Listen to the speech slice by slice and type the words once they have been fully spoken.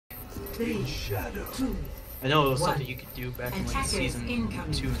3, 2. I know it was something you could do back in like season 2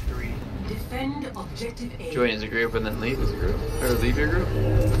 and 3. Defend objective A. Join as a group and then leave as a group, or leave your group.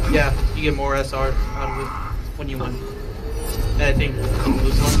 Yeah, you get more SR out of it when you win. And I think you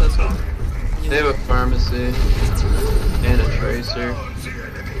lose less SR. They have a pharmacy and a tracer.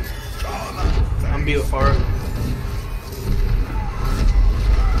 I'm gonna be with Far.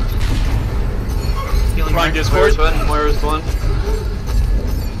 Healing Prime Discord. Moira's one.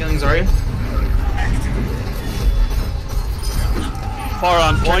 Healing Zarya. Far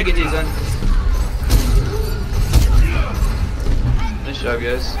on Trying to point. get these in. Nice job,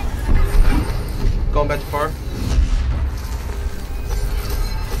 guys. Going back to Far.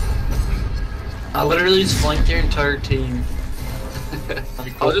 I literally just flanked your entire team.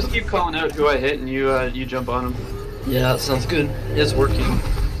 I'll just keep calling out who I hit, and you jump on them. Yeah, that sounds good. It's working.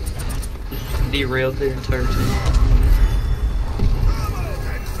 Derailed their entire team.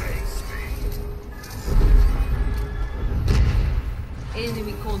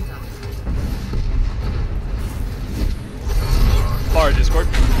 Enemy contact. Far Discord.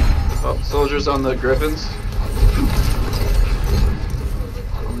 Oh, soldiers on the griffins.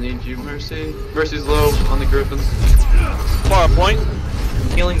 I'll need you, Mercy. Mercy's low on the griffins. Far on point.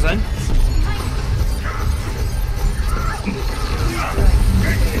 Healing Zen.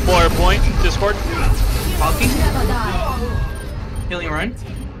 Far on point. Discord. Falky. Healing Ryan.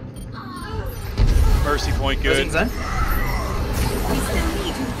 Mercy point. Healing Good. Zen.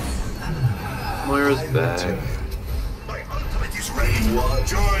 Moira's back.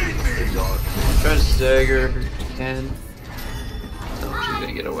 Try to stagger if you can. Oh, she's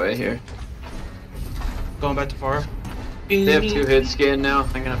gonna get away here. Going back to Far. They have 2 hit scan now.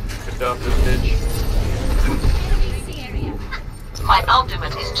 I'm gonna pick off this bitch. My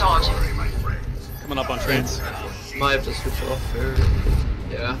ultimate is charging. Coming up on trans. Might have to switch off there.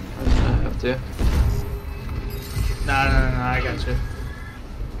 Yeah, I'm gonna have to. Nah, I got you.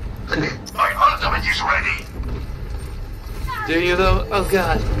 My ultimate is ready! Do you though? Oh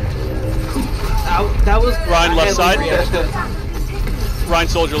god. That was Ryan left side. reaction. Ryan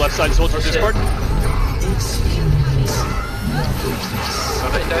soldier left side. Soldier Discord.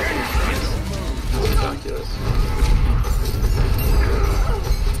 Ridiculous.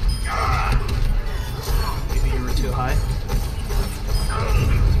 Maybe you were too high.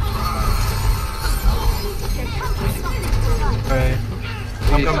 Alright.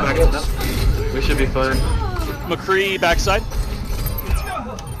 I'm coming back. We should be fine. McCree backside.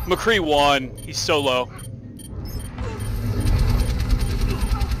 McCree won. He's so low.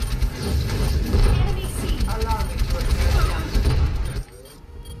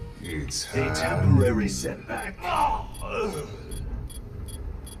 It's a temporary setback.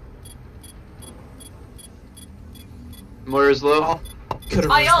 Moira's low. Could've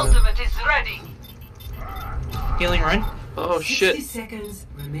My missed that. ultimate is ready. Healing Ryan. Oh 60 shit. seconds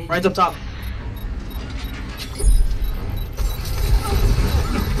remaining. Ryan's up top.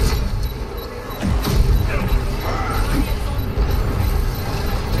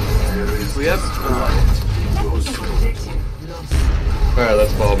 We have. Alright,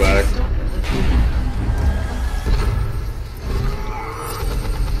 let's fall back.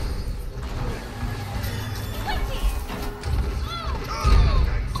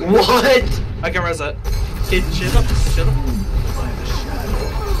 What? I can res that. Shit up.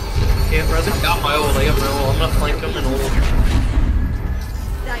 Can't res it. I got my ult. I'm gonna flank him and ult.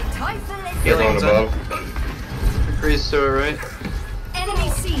 They're going Healing Zen. above. McCree's to her right. Enemy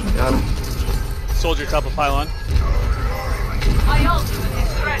seen. Got him. Soldier top of pylon. My ultimate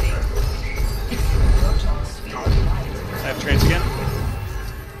is ready. I have trans again.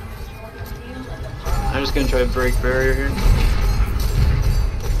 I'm just gonna try to break barrier here.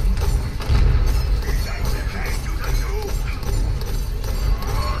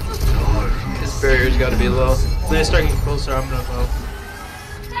 This barrier's gotta be low. When they start getting closer, I'm gonna go.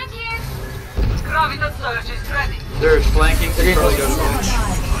 Thank you. Graviton surge is ready. They're flanking. They're probably gonna go.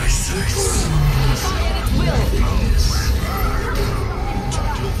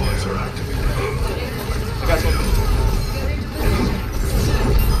 I got something.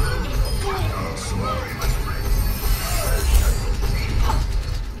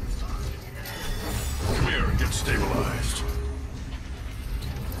 Come here and get stabilized.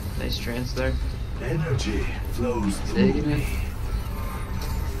 Nice trance there. Energy flows through Taking it. me.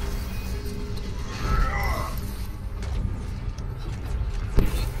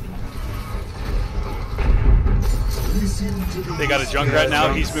 They got a Junkrat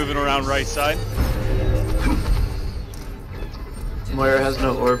now. He's moving around right side. Moira has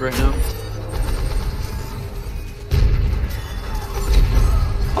no orb right now.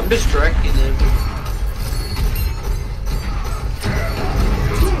 I'm distracting him.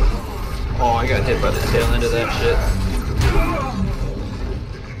 Oh, I got hit by the tail end of that shit.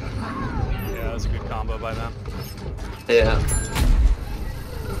 Yeah, that was a good combo by them. Yeah.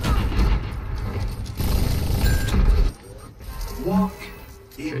 Walk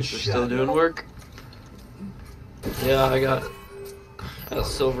in Tracer's still shadow. doing work. Yeah, I got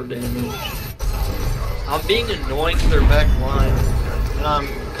silver damage. I'm being annoying to their back line, and I'm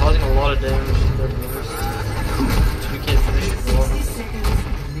causing a lot of damage to their burst. We can't finish it well.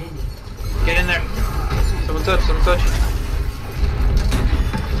 Get in there. Someone touch, someone touch.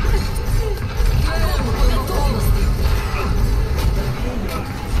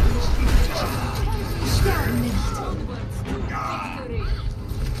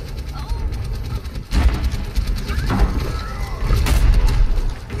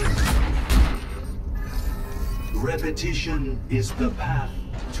 Repetition is the path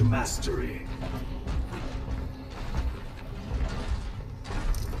to mastery.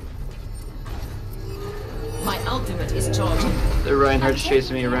 My ultimate is charging. The Reinhardt's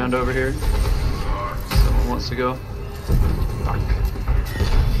chasing me around over here. Someone wants to go. Fuck.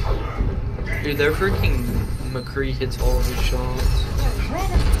 Dude, their freaking McCree hits all of his shots.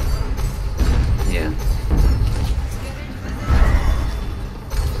 Yeah.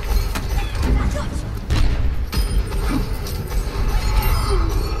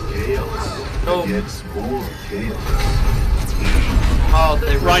 Chaos Oh. begets more chaos. Oh,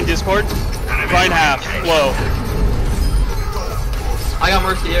 they Ryan Discord. Ryan half. Low. I got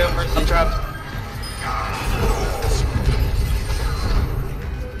Mercy, yeah, Mercy. I'm trapped.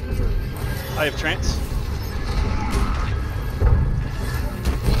 I have trance.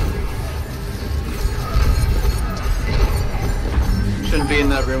 Shouldn't be in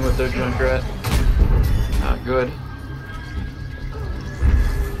that room with their Junkrat. Not good.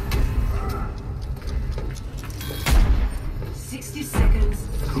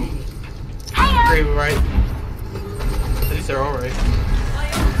 Great, right. At least they're all right.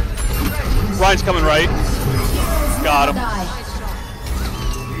 Ryan's coming right. Got him.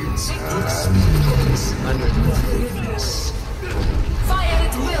 Fire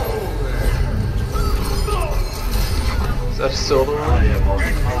at will. Is that a silver I one? am on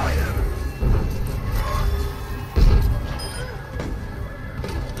fire.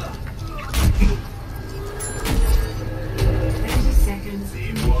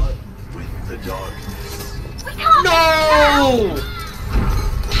 Be one with the darkness. No!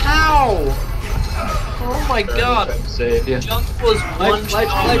 How? Oh my god. Trying to save you. Junk was one shot.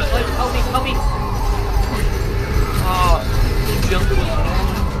 Help me, help me. Ah, Junk was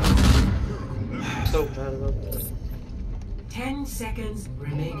one. So bad about that. 10 seconds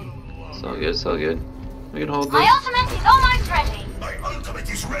remaining. It's all good, it's all good. We can hold My this. ultimate is almost ready. My ultimate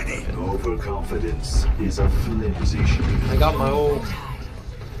is ready. Overconfidence is a flimsy shield. I got my ult.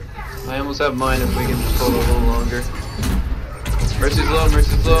 I almost have mine if we can just hold a little longer. Mercy's low,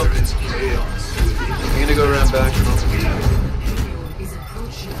 Mercy's low. Chaos I'm gonna go around back. I'm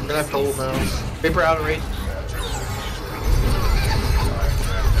gonna have to hold now. Vapor out of range.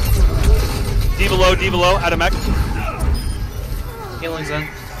 D below, out of mech. Healing's in.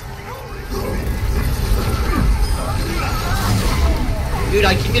 Dude,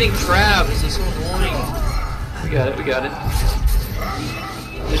 I keep getting trapped. This is so annoying. We got it, we got it.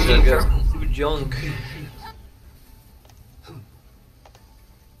 Just getting trapped with stupid Junk.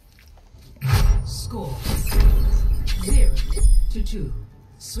 Score 0-2.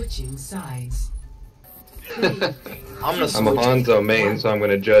 Switching sides. I'm gonna I'm a switch. Hanzo main, so I'm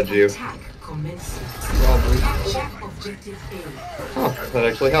gonna judge you. Attack commences. Probably. Check objective A. Oh, that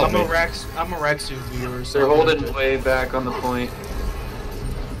actually helped I'm me. a Rexu viewer. So They're holding way back on the point.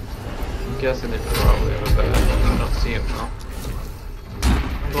 I'm guessing they probably have a bad. I don't see him now.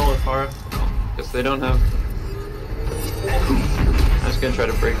 I'm going with Farah. Guess they don't have. I'm just gonna try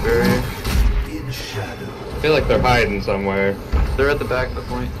to break barrier. in shadow. I feel like they're hiding somewhere. They're at the back of the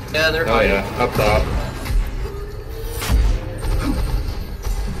point. Yeah, they're Oh hiding. yeah, up top.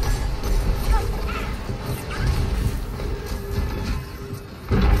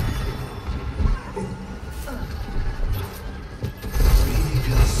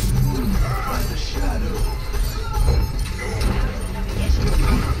 Being smoothed by the shadow.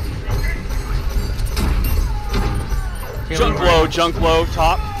 Junk low,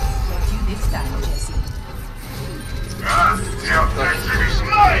 top. Got you this time, Jesse. The objective is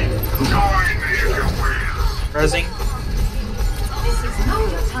mine. Join me if you will. Resing. This is not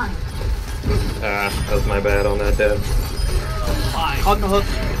your time. Ah, that was my bad on that dead. Hog the hook.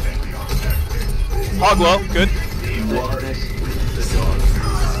 Hog low, good. Be one with the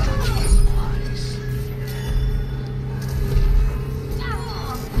darkness.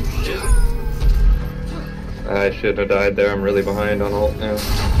 I shouldn't have died there. I'm really behind on ult now.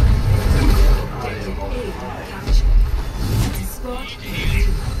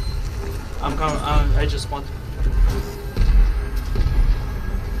 I'm coming. I just want.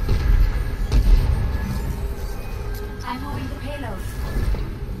 I'm moving the payload.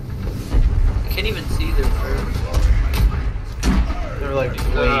 I can't even see their prayers. They're like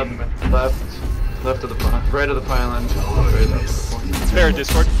Left of the right of the pylon. Right left of the point. Spare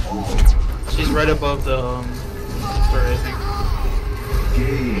Discord. she's right above the turret, I think.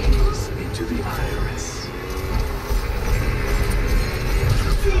 Gaze into the iris.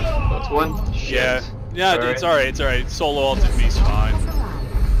 That's one. Yeah. Yeah, Alright. it's alright, it's alright. Solo ulted me's fine.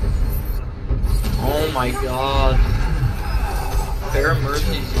 Oh my god. Fair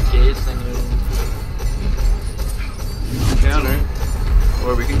Mercy's casing it. Counter.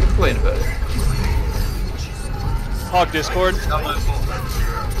 Or we can complain about it. Hog Discord.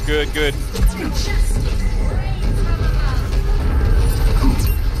 Good, good.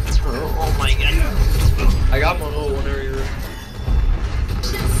 Oh my god. I got one whenever you're.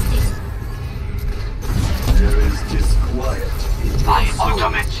 There is disquiet. My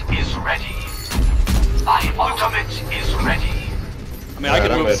ultimate is ready. My ultimate is ready. I mean, I Alright,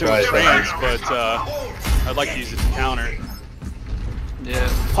 could I'm move gonna through try trains, but I'd like to use it to counter. Yeah.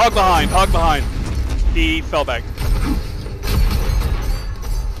 Hog behind, hog behind. He fell back.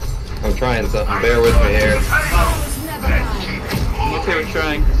 I'm trying something. Bear with me here. I'm okay with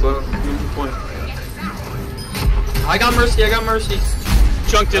trying, so move the point. I got Mercy, I got Mercy.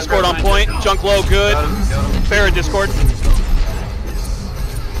 Junk Discord on point. Junk low, good. Got him. Fair Discord.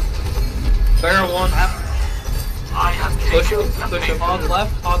 Fair one. I have Push taken him, push him. Hog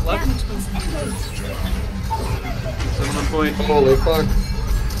left, hog left. 7 on point. Holy fuck.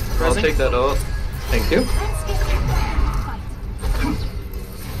 I'll take that ult. Thank you.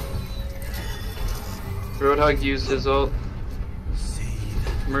 Roadhog used his ult.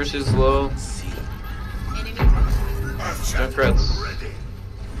 Mercy's low. Junkrat's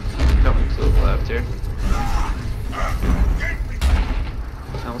coming to the left here.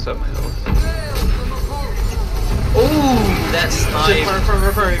 I almost have my ult. Ooh, that snipe.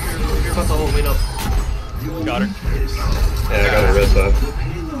 Refer, if you're about to hold, wait up. Got her. Yeah, I got a wrist up.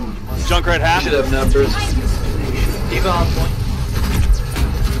 Junkrat half. Should have numbers. Diva on point.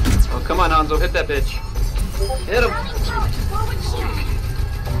 Oh, come on, Hanzo, hit that bitch. Hit him.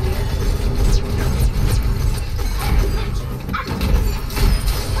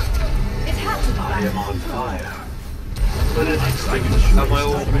 I am on fire. But an extinction Got my is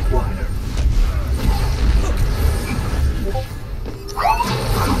ult. not required.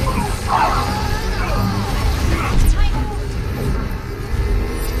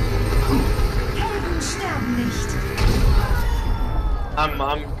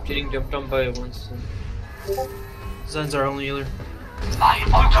 I'm getting jumped on by Winston. Zen's our only healer. My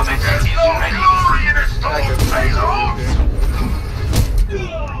ultimate is ready.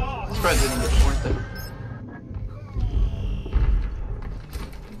 Spread didn't get point there.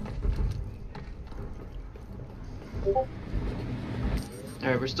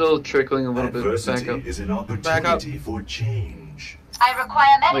 Alright, we're still trickling a little bit back Adversity up. is an Back up. opportunity for change. I require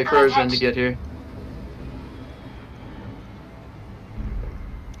medical Wait for Zen to attention. get here.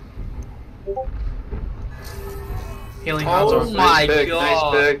 Healing Oh Hanzo. my Nice pick,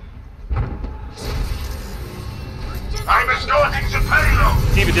 god. nice pick. I'm escorting the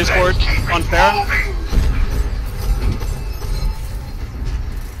payload. Diva Discord on fair.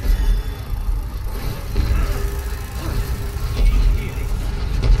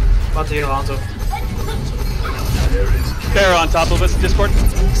 About to heal Hanzo. There is Fair on top of us. Discord.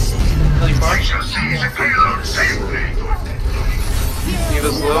 Healing far. I shall seize the payload safely. Give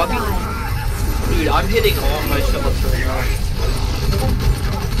us low. Dude, I'm hitting all my shots right now.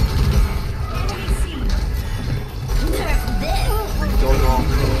 Going on.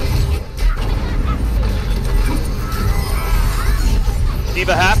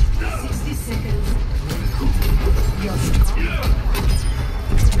 Diva half. 60 seconds.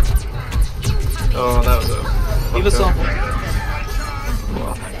 Oh, that was a. Leave us on.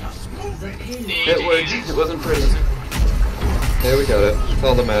 Wow. It worked. It wasn't pretty. Yeah, we got it. That's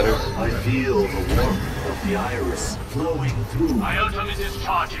all that matters. I feel the warmth of the iris flowing through. My ultimate is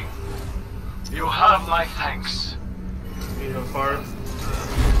charging. You have my thanks. Healing far.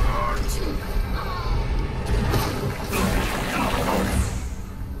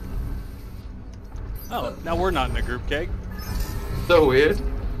 Oh, now we're not in a group, Keg. So weird.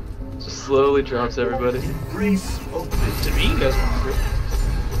 Just slowly drops everybody. Embrace open. To me, you guys remember.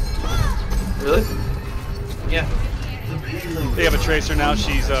 Really? Yeah. The payload They have a tracer now.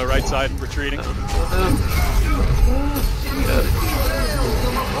 She's right side retreating. Oh,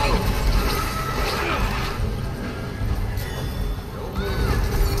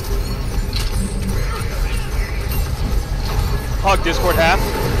 Hog Discord half.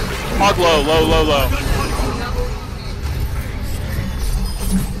 Hog low, low, low, low.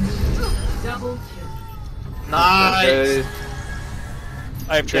 Double kill. Nice. Okay.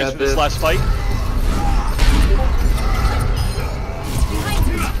 I have transferred this this. last fight.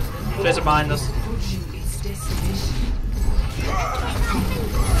 Tracer behind us. Approaching its destination.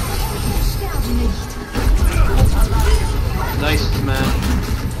 Nice, man.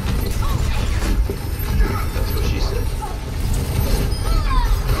 That's what she said.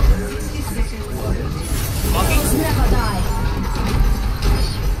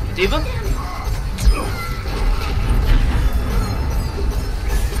 Diva?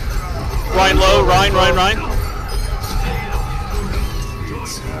 Ryan low, Ryan.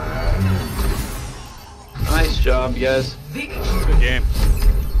 Nice job, guys. Good game.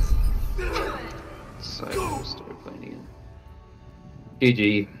 Cyber start playing again.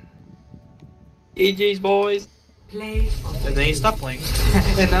 GG. GG's boys. Play of And then he stopped playing.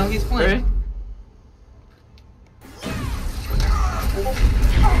 And now he's playing.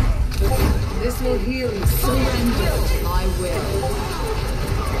 This will heal you. Surrender to my will.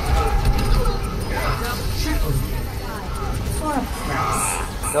 Triple. For a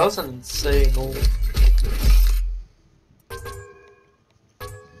price. That was an insane goal.